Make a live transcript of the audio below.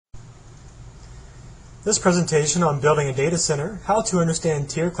This presentation on building a data center, how to understand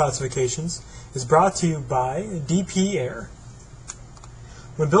tier classifications, is brought to you by DP-Air.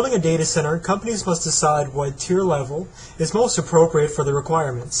 When building a data center, companies must decide what tier level is most appropriate for the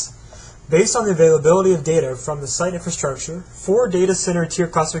requirements. Based on the availability of data from the site infrastructure, 4 data center tier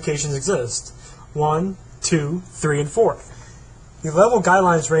classifications exist: 1, 2, 3, and 4. The level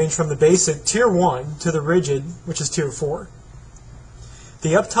guidelines range from the basic Tier 1 to the rigid, which is Tier 4.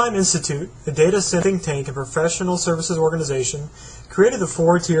 The Uptime Institute, a data center think tank and professional services organization, created the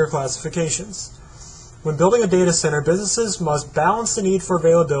 4-tier classifications. When building a data center, businesses must balance the need for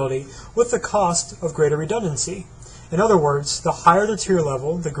availability with the cost of greater redundancy. In other words, the higher the tier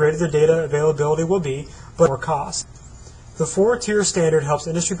level, the greater the data availability will be, but more cost. The 4-tier standard helps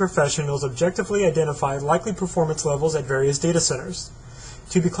industry professionals objectively identify likely performance levels at various data centers.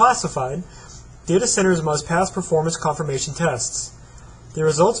 To be classified, data centers must pass performance confirmation tests. The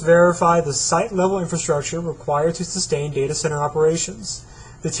results verify the site-level infrastructure required to sustain data center operations.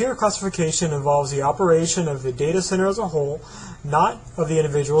 The tier classification involves the operation of the data center as a whole, not of the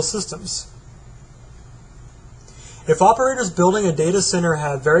individual systems. If operators building a data center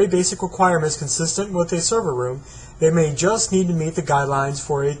have very basic requirements consistent with a server room, they may just need to meet the guidelines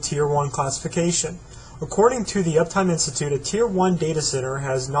for a Tier 1 classification. According to the Uptime Institute, a Tier 1 data center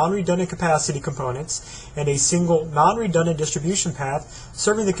has non-redundant capacity components and a single non-redundant distribution path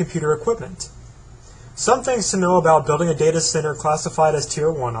serving the computer equipment. Some things to know about building a data center classified as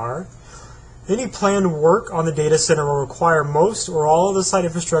Tier 1 are: any planned work on the data center will require most or all of the site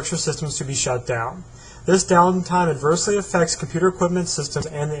infrastructure systems to be shut down. This downtime adversely affects computer equipment systems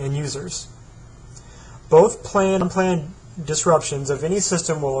and the end users. Both planned and unplanned disruptions of any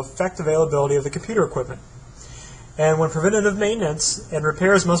system will affect availability of the computer equipment. And when preventative maintenance and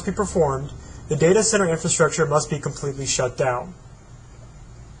repairs must be performed, the data center infrastructure must be completely shut down.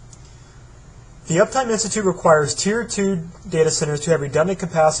 The Uptime Institute requires Tier 2 data centers to have redundant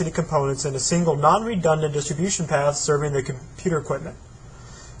capacity components and a single non-redundant distribution path serving the computer equipment.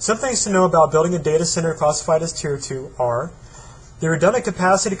 Some things to know about building a data center classified as Tier 2 are: the redundant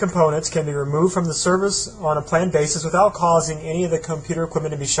capacity components can be removed from the service on a planned basis without causing any of the computer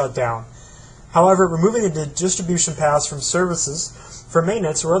equipment to be shut down. However, removing the distribution paths from services for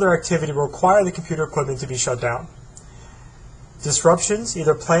maintenance or other activity will require the computer equipment to be shut down. Disruptions,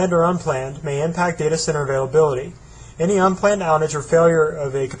 either planned or unplanned, may impact data center availability. Any unplanned outage or failure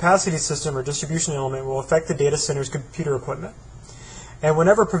of a capacity system or distribution element will affect the data center's computer equipment. And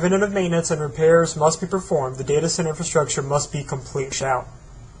whenever preventative maintenance and repairs must be performed, the data center infrastructure must be completely shut down.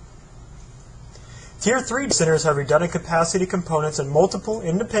 Tier 3 data centers have redundant capacity components and multiple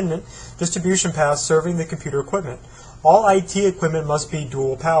independent distribution paths serving the computer equipment. All IT equipment must be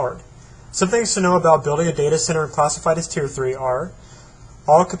dual powered. Some things to know about building a data center classified as Tier 3 are: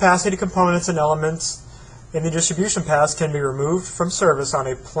 all capacity components and elements in the distribution paths can be removed from service on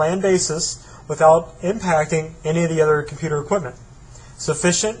a planned basis without impacting any of the other computer equipment.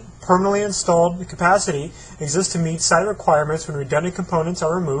 Sufficient permanently installed capacity exists to meet site requirements when redundant components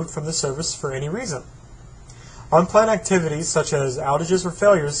are removed from the service for any reason. Unplanned activities such as outages or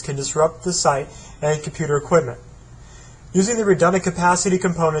failures can disrupt the site and computer equipment. Using the redundant capacity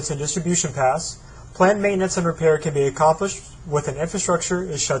components and distribution paths, planned maintenance and repair can be accomplished when an infrastructure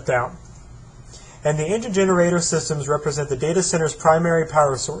is shut down. And the engine generator systems represent the data center's primary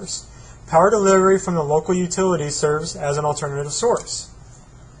power source. Power delivery from the local utility serves as an alternative source.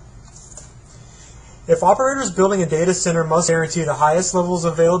 If operators building a data center must guarantee the highest levels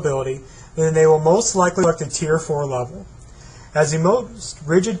of availability, then they will most likely select a Tier 4 level. As the most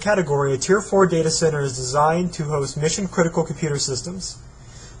rigid category, a Tier 4 data center is designed to host mission-critical computer systems.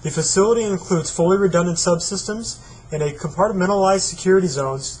 The facility includes fully redundant subsystems and a compartmentalized security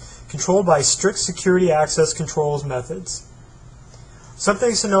zones controlled by strict security access controls methods. Some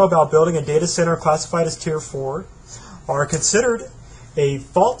things to know about building a data center classified as Tier 4 are: considered a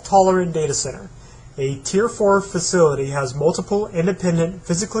fault-tolerant data center. A Tier 4 facility has multiple independent,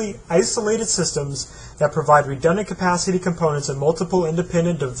 physically isolated systems that provide redundant capacity components and multiple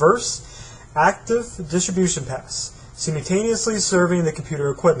independent, diverse, active distribution paths, simultaneously serving the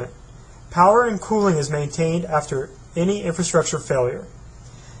computer equipment. Power and cooling is maintained after any infrastructure failure.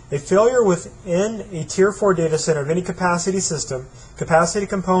 A failure within a Tier 4 data center of any capacity system, capacity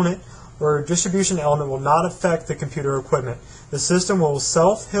component, or distribution element will not affect the computer equipment. The system will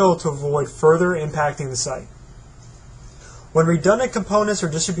self-heal to avoid further impacting the site. When redundant components or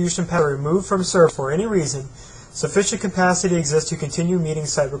distribution paths are removed from service for any reason, sufficient capacity exists to continue meeting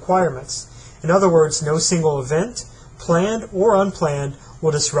site requirements. In other words, no single event, planned or unplanned,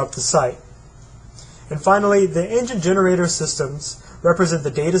 will disrupt the site. And finally, the engine generator systems represent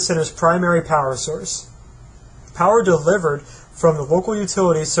the data center's primary power source. Power delivered from the local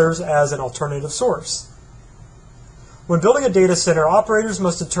utility serves as an alternative source. When building a data center, operators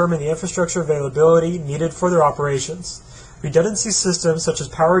must determine the infrastructure availability needed for their operations. Redundancy systems such as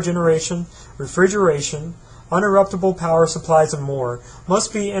power generation, refrigeration, uninterruptible power supplies, and more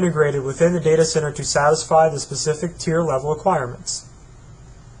must be integrated within the data center to satisfy the specific tier level requirements.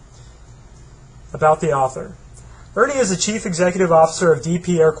 About the author. Ernie is the Chief Executive Officer of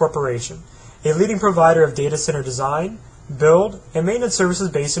DP Air Corporation, a leading provider of data center design, build, and maintenance services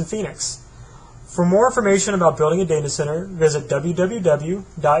based in Phoenix. For more information about building a data center, visit www.dpair.com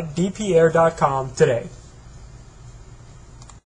today.